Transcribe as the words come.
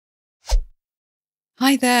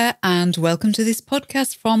Hi there, and welcome to this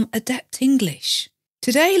podcast from Adept English.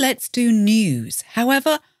 Today, let's do news.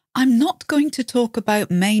 However, I'm not going to talk about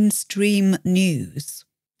mainstream news.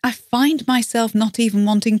 I find myself not even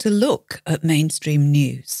wanting to look at mainstream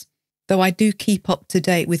news, though I do keep up to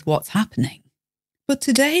date with what's happening. But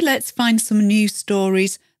today, let's find some news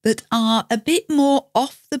stories that are a bit more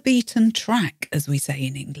off the beaten track, as we say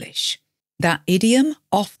in English. That idiom,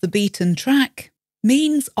 off the beaten track,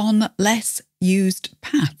 means on less used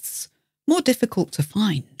paths, more difficult to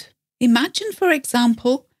find. Imagine, for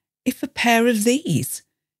example, if a pair of these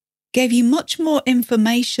gave you much more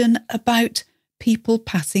information about people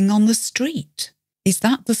passing on the street. Is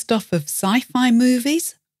that the stuff of sci-fi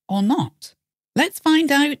movies or not? Let's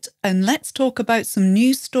find out, and let's talk about some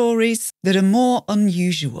news stories that are more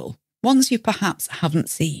unusual, ones you perhaps haven't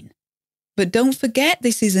seen. But don't forget,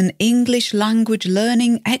 this is an English language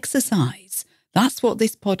learning exercise. That's what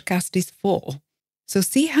this podcast is for. So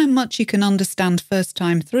see how much you can understand first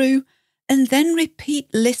time through and then repeat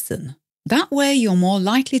listen. That way you're more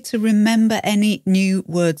likely to remember any new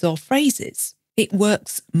words or phrases. It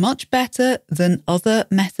works much better than other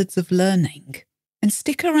methods of learning. And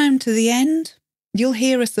stick around to the end. You'll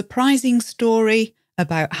hear a surprising story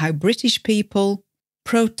about how British people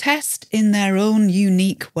protest in their own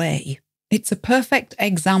unique way. It's a perfect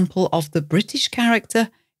example of the British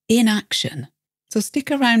character in action. So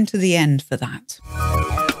stick around to the end for that.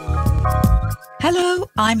 Hello,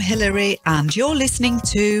 I'm Hilary and you're listening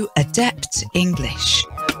to Adept English.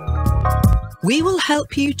 We will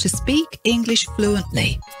help you to speak English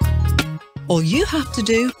fluently. All you have to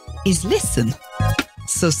do is listen.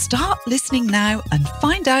 So start listening now and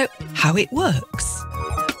find out how it works.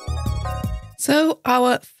 So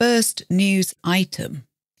our first news item,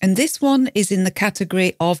 and this one is in the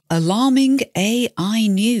category of alarming AI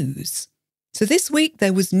news. So this week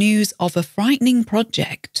there was news of a frightening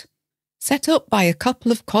project set up by a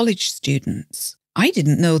couple of college students. I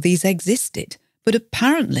didn't know these existed, but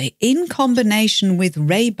apparently in combination with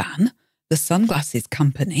Ray-Ban, the sunglasses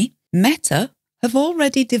company, Meta have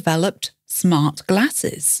already developed smart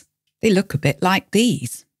glasses. They look a bit like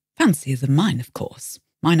these. Fancier than mine, of course.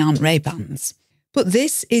 Mine aren't Ray-Bans. But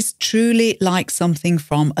this is truly like something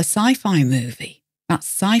from a sci-fi movie. That's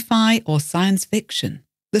sci-fi or science fiction.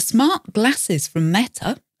 The smart glasses from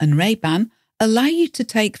Meta and Ray-Ban allow you to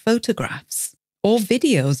take photographs or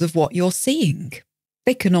videos of what you're seeing.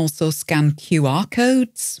 They can also scan QR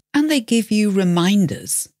codes and they give you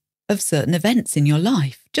reminders of certain events in your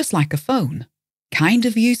life, just like a phone. Kind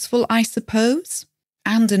of useful, I suppose,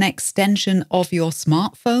 and an extension of your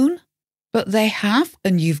smartphone. But they have,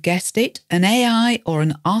 and you've guessed it, an AI or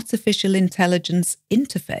an artificial intelligence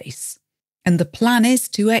interface. And the plan is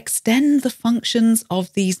to extend the functions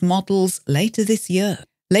of these models later this year.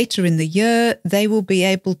 Later in the year, they will be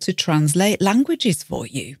able to translate languages for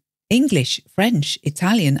you. English, French,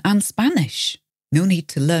 Italian and Spanish. No need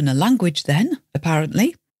to learn a language then,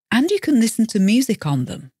 apparently. And you can listen to music on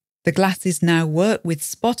them. The glasses now work with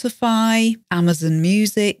Spotify, Amazon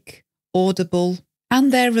Music, Audible,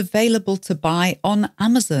 and they're available to buy on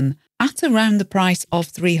Amazon at around the price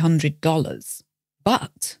of $300.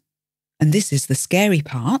 But, and this is the scary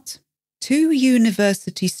part, two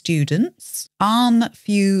university students, Arne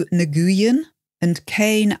Few Nguyen and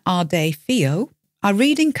Kane Ade Fio, are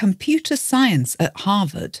reading computer science at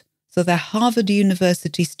Harvard. So they're Harvard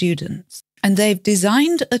University students. And they've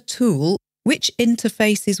designed a tool which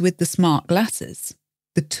interfaces with the smart glasses.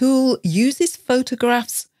 The tool uses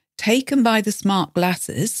photographs taken by the smart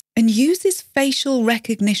glasses and uses facial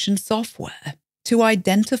recognition software to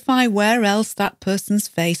identify where else that person's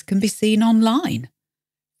face can be seen online.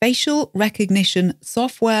 Facial recognition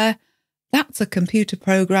software, that's a computer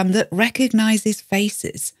program that recognises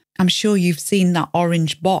faces. I'm sure you've seen that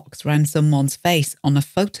orange box around someone's face on a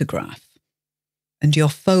photograph. And your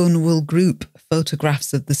phone will group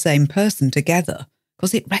photographs of the same person together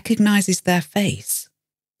because it recognises their face.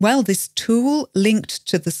 Well, this tool linked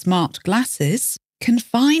to the smart glasses can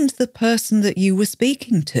find the person that you were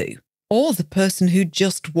speaking to, or the person who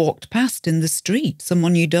just walked past in the street,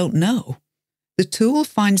 someone you don't know. The tool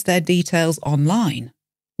finds their details online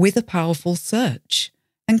with a powerful search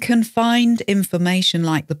and can find information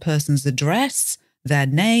like the person's address, their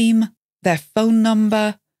name, their phone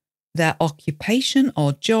number, their occupation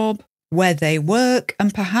or job, where they work,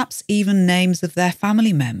 and perhaps even names of their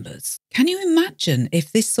family members. Can you imagine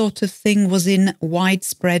if this sort of thing was in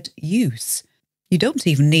widespread use? You don't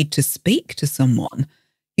even need to speak to someone.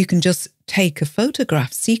 You can just take a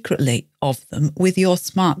photograph secretly of them with your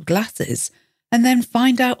smart glasses and then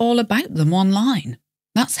find out all about them online.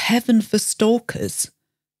 That's heaven for stalkers.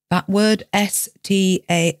 That word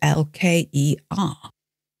Stalker.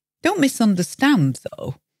 Don't misunderstand,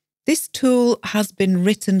 though. This tool has been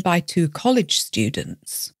written by 2 college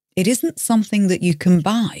students. It isn't something that you can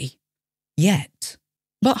buy yet.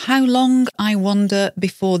 But how long, I wonder,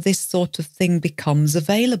 before this sort of thing becomes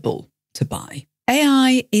available to buy?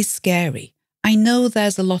 AI is scary. I know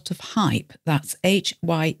there's a lot of hype. That's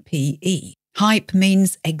HYPE. Hype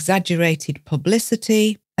means exaggerated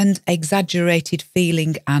publicity and exaggerated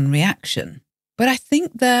feeling and reaction. But I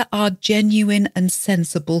think there are genuine and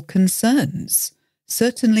sensible concerns,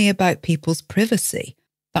 certainly about people's privacy.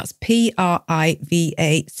 That's privacy,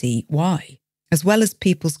 as well as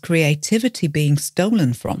people's creativity being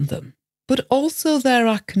stolen from them. But also there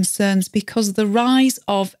are concerns because the rise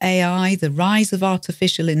of AI, the rise of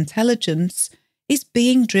artificial intelligence, is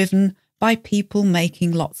being driven by people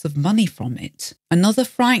making lots of money from it. Another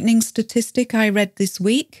frightening statistic I read this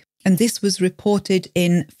week, and this was reported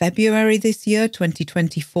in February this year,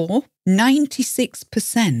 2024,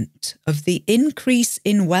 96% of the increase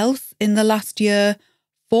in wealth in the last year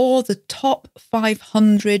for the top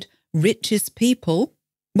 500 richest people,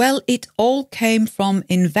 well, it all came from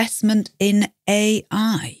investment in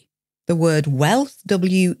AI. The word wealth,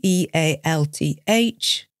 WEALTH,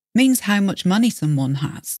 means how much money someone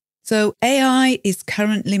has. So AI is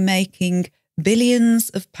currently making billions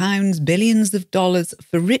of pounds, billions of dollars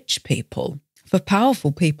for rich people, for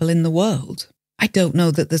powerful people in the world. I don't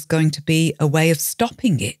know that there's going to be a way of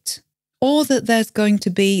stopping it, or that there's going to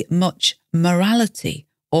be much morality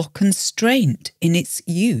or constraint in its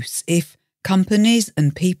use if companies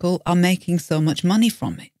and people are making so much money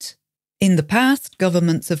from it. In the past,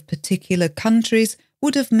 governments of particular countries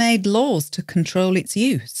would have made laws to control its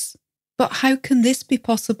use. But how can this be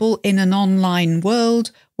possible in an online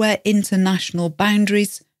world where international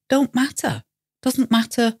boundaries don't matter? Doesn't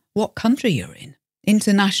matter what country you're in.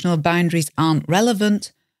 International boundaries aren't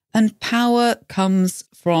relevant, and power comes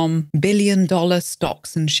from billion-dollar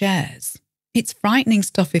stocks and shares. It's frightening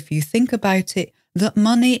stuff if you think about it, that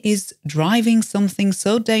money is driving something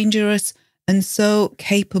so dangerous and so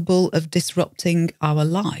capable of disrupting our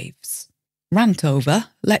lives. Rant over.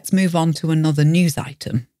 Let's move on to another news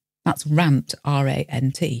item. That's rant,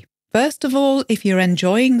 R-A-N-T. First of all, if you're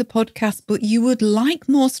enjoying the podcast but you would like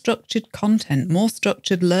more structured content, more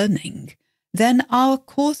structured learning, then our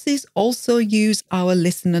courses also use our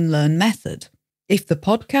listen and learn method. If the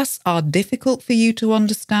podcasts are difficult for you to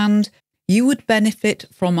understand, you would benefit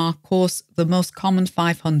from our course, The Most Common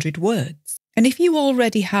 500 Words. And if you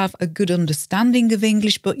already have a good understanding of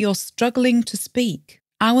English but you're struggling to speak,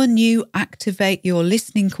 our new Activate Your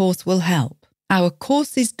Listening course will help. Our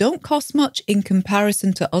courses don't cost much in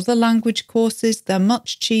comparison to other language courses. They're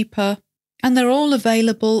much cheaper, and they're all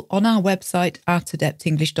available on our website at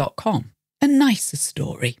adeptenglish.com. A nicer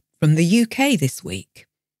story from the UK this week.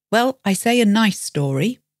 Well, I say a nice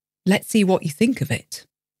story. Let's see what you think of it.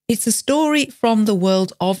 It's a story from the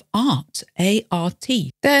world of art,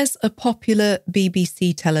 A-R-T. There's a popular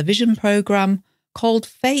BBC television programme called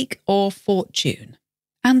Fake or Fortune,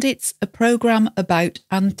 and it's a programme about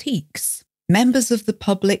antiques. Members of the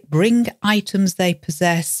public bring items they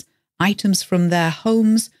possess, items from their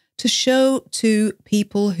homes, to show to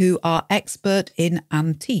people who are expert in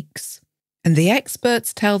antiques. And the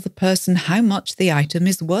experts tell the person how much the item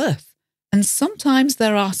is worth. And sometimes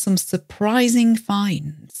there are some surprising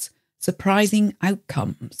finds, surprising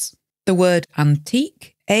outcomes. The word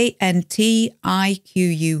antique, A-N-T-I-Q-U-E,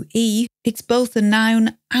 it's both a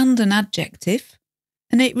noun and an adjective,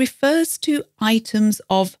 and it refers to items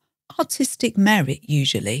of artistic merit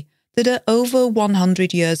usually that are over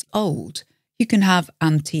 100 years old. You can have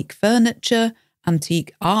antique furniture,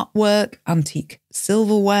 antique artwork, antique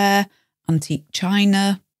silverware, antique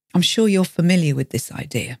china. I'm sure you're familiar with this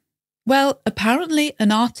idea. Well, apparently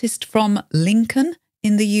an artist from Lincoln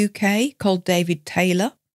in the UK called David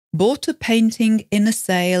Taylor bought a painting in a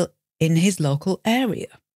sale in his local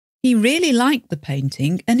area. He really liked the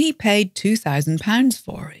painting and he paid £2,000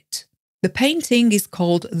 for it. The painting is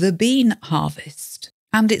called The Bean Harvest,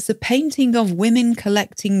 and it's a painting of women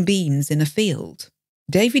collecting beans in a field.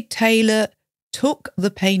 David Taylor took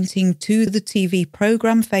the painting to the TV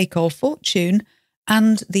programme Fake or Fortune,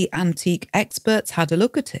 and the antique experts had a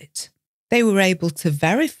look at it. They were able to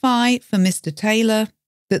verify for Mr. Taylor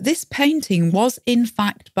that this painting was in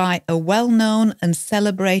fact by a well-known and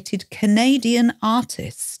celebrated Canadian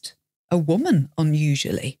artist, a woman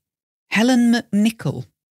unusually, Helen McNichol,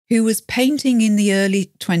 who was painting in the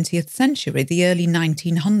early 20th century, the early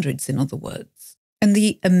 1900s in other words. And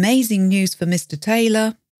the amazing news for Mr.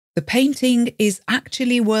 Taylor, the painting is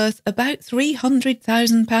actually worth about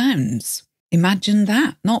 £300,000. Imagine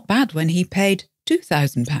that, not bad when he paid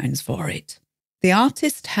 £2,000 for it. The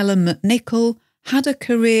artist Helen McNichol had a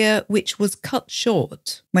career which was cut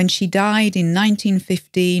short when she died in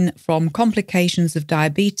 1915 from complications of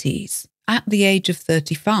diabetes at the age of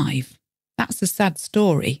 35. That's a sad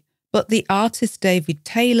story, but the artist David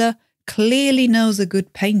Taylor clearly knows a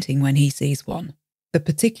good painting when he sees one. The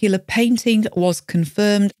particular painting was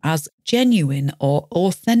confirmed as genuine or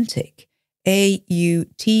authentic,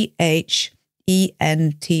 AUTHENTIC,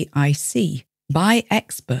 by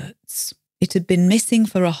experts. It had been missing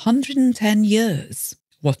for 110 years.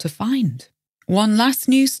 What a find. One last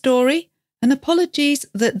news story, and apologies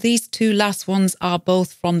that these two last ones are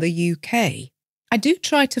both from the UK. I do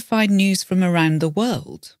try to find news from around the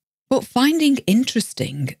world, but finding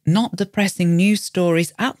interesting, not depressing news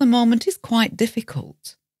stories at the moment is quite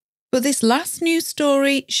difficult. But this last news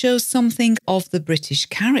story shows something of the British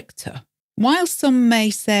character. While some may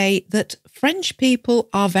say that French people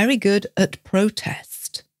are very good at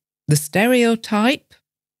protest, the stereotype,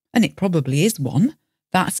 and it probably is one,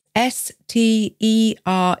 that's stereotype,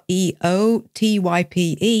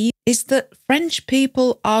 is that French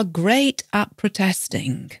people are great at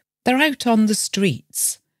protesting. They're out on the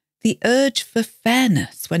streets. The urge for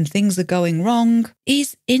fairness when things are going wrong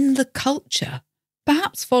is in the culture,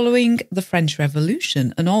 perhaps following the French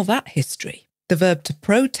Revolution and all that history. The verb to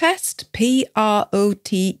protest, protest,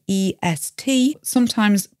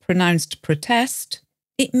 sometimes pronounced protest,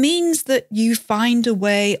 it means that you find a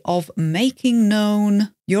way of making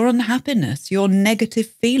known your unhappiness, your negative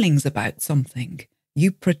feelings about something.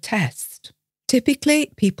 You protest.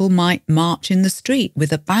 Typically, people might march in the street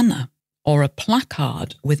with a banner or a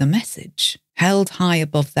placard with a message held high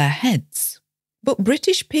above their heads. But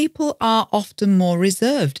British people are often more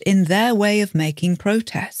reserved in their way of making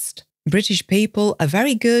protest. British people are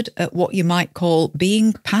very good at what you might call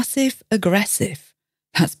being passive-aggressive.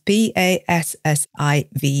 That's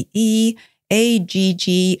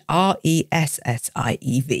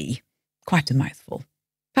PASSIVEAGGRESSIEV. Quite a mouthful.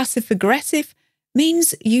 Passive-aggressive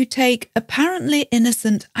means you take apparently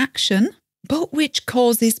innocent action, but which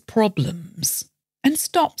causes problems and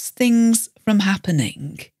stops things from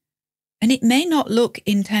happening. And it may not look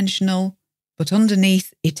intentional, but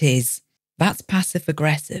underneath it is. That's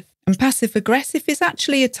passive-aggressive. And passive-aggressive is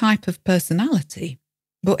actually a type of personality.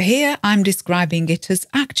 But here I'm describing it as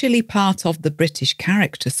actually part of the British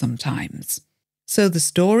character sometimes. So the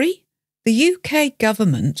story? The UK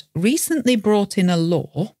government recently brought in a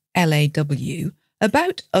law, LAW,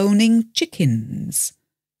 about owning chickens.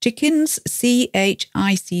 Chickens, CHICKENS,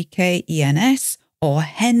 or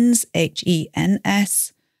hens,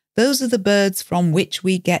 HENS. Those are the birds from which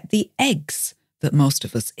we get the eggs that most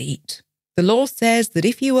of us eat. The law says that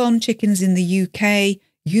if you own chickens in the UK,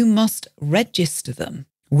 you must register them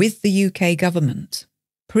with the UK government.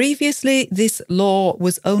 Previously, this law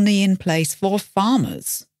was only in place for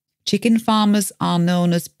farmers. Chicken farmers are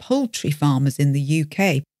known as poultry farmers in the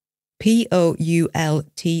UK, POULTRY,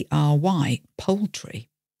 poultry.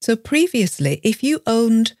 So previously, if you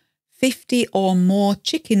owned 50 or more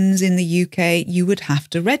chickens in the UK, you would have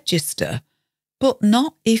to register, but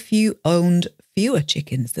not if you owned fewer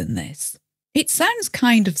chickens than this. It sounds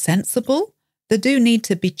kind of sensible. There do need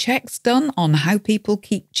to be checks done on how people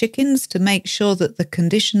keep chickens to make sure that the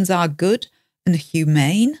conditions are good and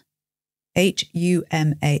humane.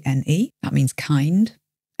 HUMANE, that means kind.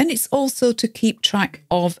 And it's also to keep track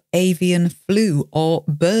of avian flu or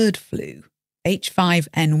bird flu,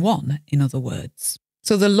 H5N1 in other words.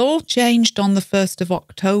 So the law changed on the 1st of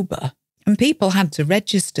October and people had to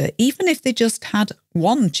register even if they just had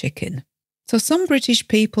one chicken. So some British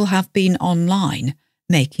people have been online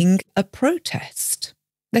making a protest.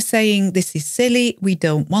 They're saying this is silly, we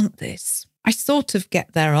don't want this. I sort of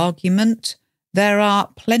get their argument. There are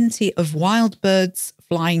plenty of wild birds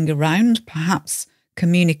flying around, perhaps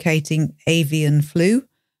communicating avian flu.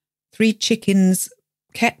 3 chickens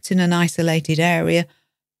kept in an isolated area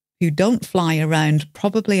who don't fly around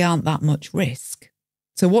probably aren't that much risk.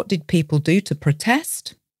 So what did people do to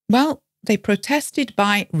protest? Well, they protested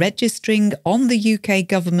by registering on the UK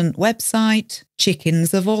government website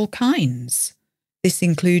chickens of all kinds. This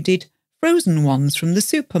included frozen ones from the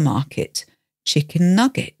supermarket, chicken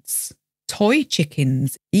nuggets, toy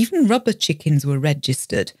chickens, even rubber chickens were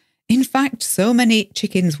registered. In fact, so many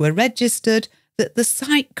chickens were registered that the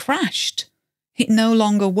site crashed. It no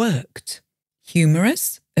longer worked.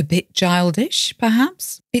 Humorous, a bit childish,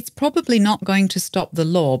 perhaps. It's probably not going to stop the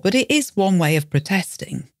law, but it is one way of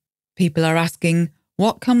protesting. People are asking,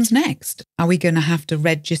 what comes next? Are we going to have to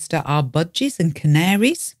register our budgies and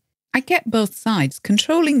canaries? I get both sides.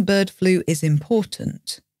 Controlling bird flu is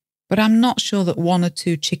important. but I'm not sure that 1 or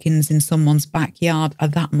 2 chickens in someone's backyard are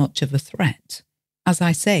that much of a threat. As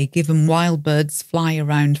I say, given wild birds fly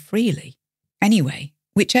around freely. Anyway,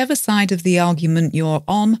 whichever side of the argument you're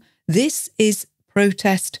on, this is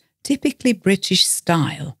protest typically British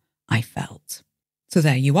style, I felt. So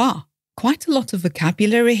there you are. Quite a lot of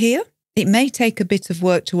vocabulary here. It may take a bit of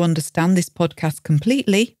work to understand this podcast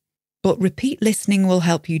completely, but repeat listening will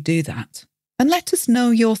help you do that. And let us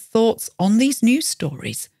know your thoughts on these news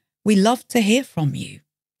stories. We love to hear from you.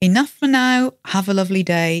 Enough for now. Have a lovely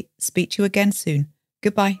day. Speak to you again soon.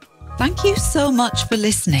 Goodbye. Thank you so much for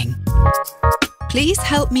listening. Please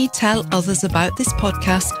help me tell others about this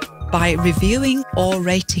podcast by reviewing or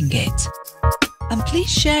rating it. And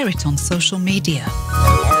please share it on social media.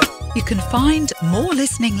 You can find more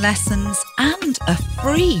listening lessons and a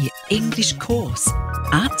free English course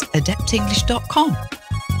at adeptenglish.com.